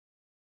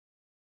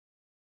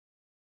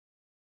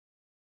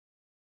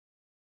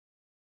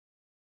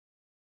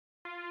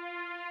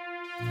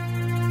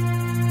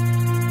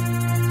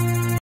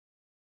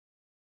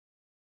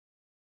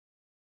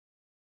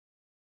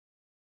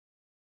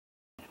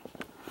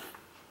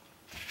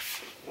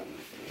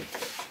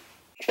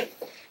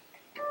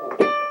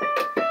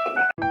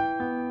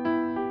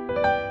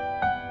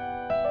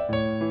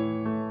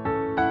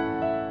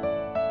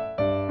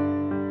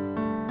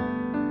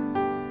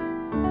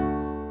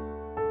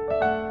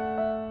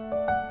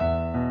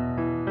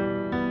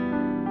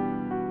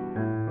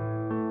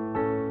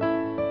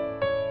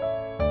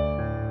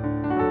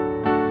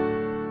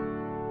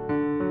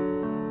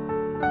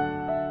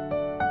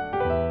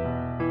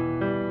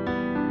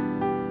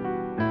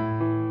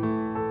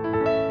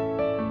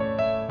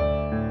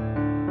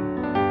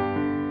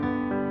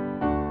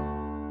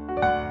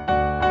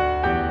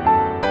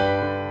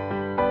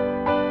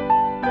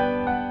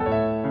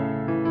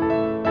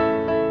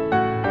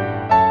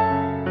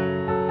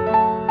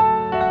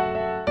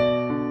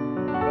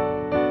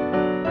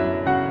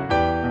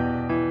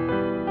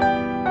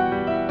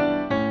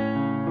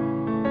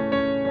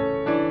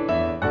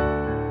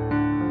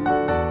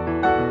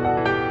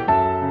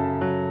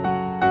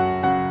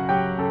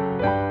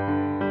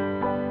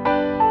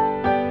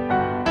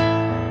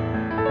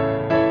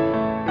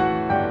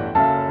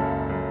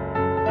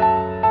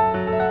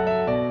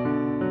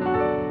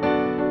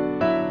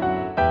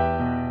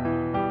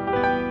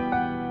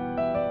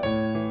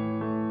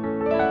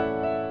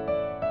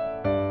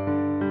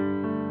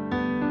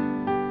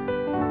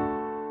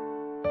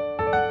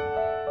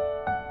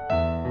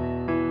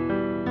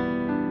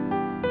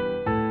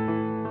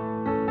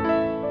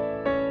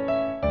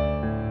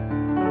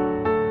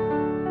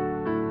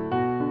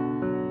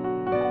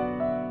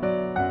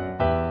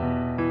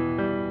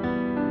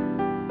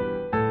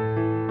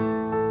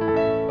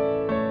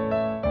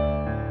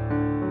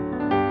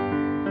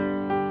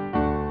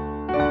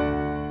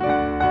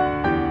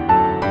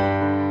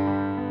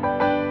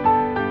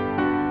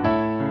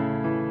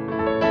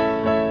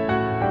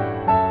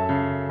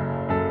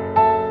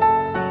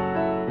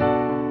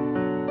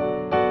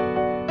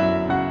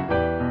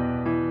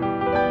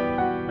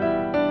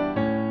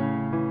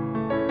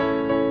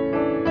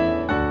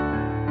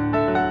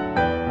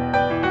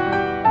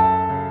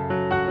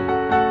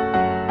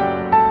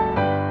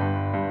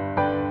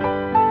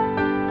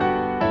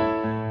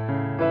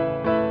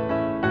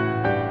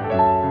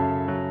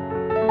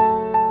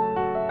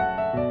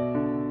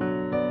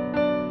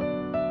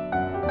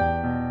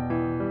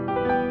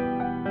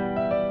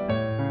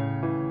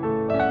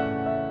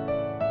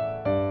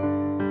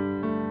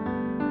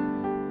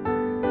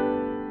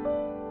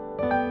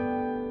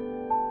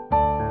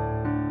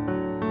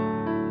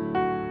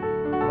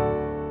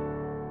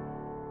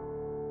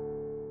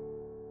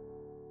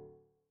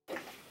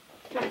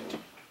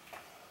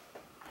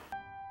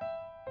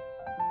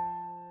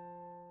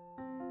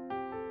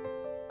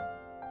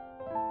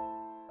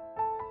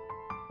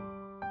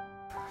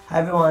Hi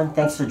everyone,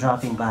 thanks for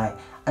dropping by.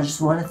 I just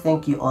want to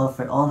thank you all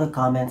for all the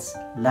comments,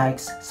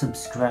 likes,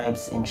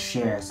 subscribes, and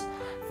shares.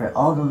 For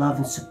all the love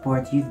and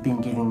support you've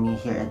been giving me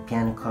here at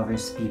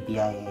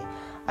PianoCoversPPIA.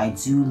 I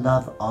do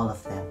love all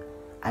of them.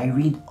 I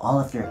read all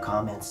of your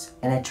comments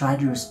and I try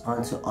to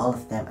respond to all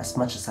of them as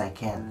much as I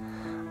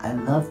can. I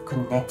love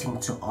connecting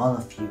to all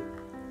of you.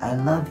 I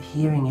love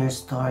hearing your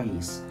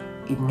stories.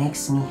 It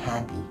makes me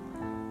happy.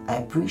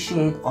 I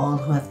appreciate all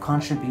who have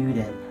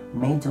contributed,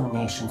 made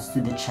donations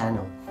to the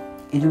channel.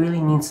 It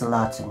really means a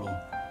lot to me.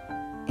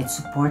 It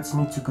supports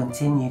me to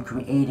continue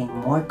creating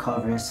more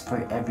covers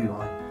for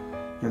everyone.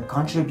 Your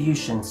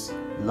contributions,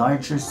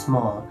 large or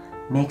small,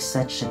 make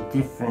such a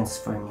difference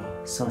for me,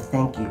 so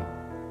thank you.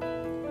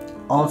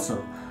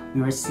 Also,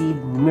 we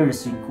received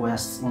numerous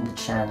requests in the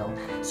channel,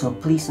 so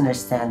please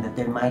understand that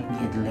there might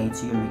be a delay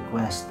to your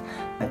request.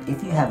 But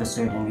if you have a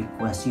certain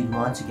request you'd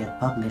want to get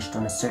published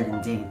on a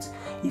certain date,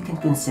 you can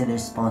consider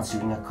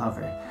sponsoring a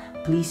cover.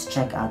 Please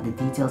check out the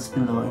details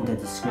below in the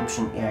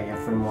description area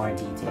for more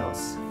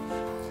details.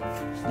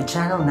 The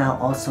channel now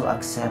also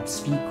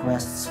accepts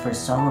requests for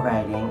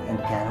songwriting and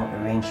piano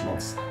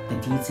arrangements. The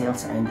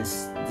details are in the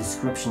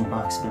description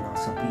box below,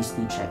 so please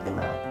do check them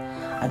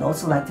out. I'd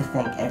also like to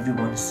thank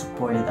everyone who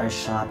supported our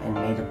shop and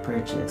made a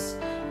purchase.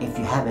 If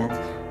you haven't,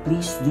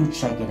 please do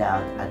check it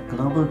out at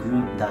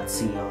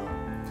globalgroup.co.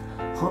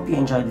 Hope you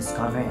enjoyed this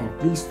cover and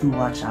please do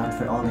watch out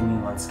for all the new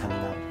ones coming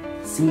up.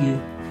 See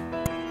you!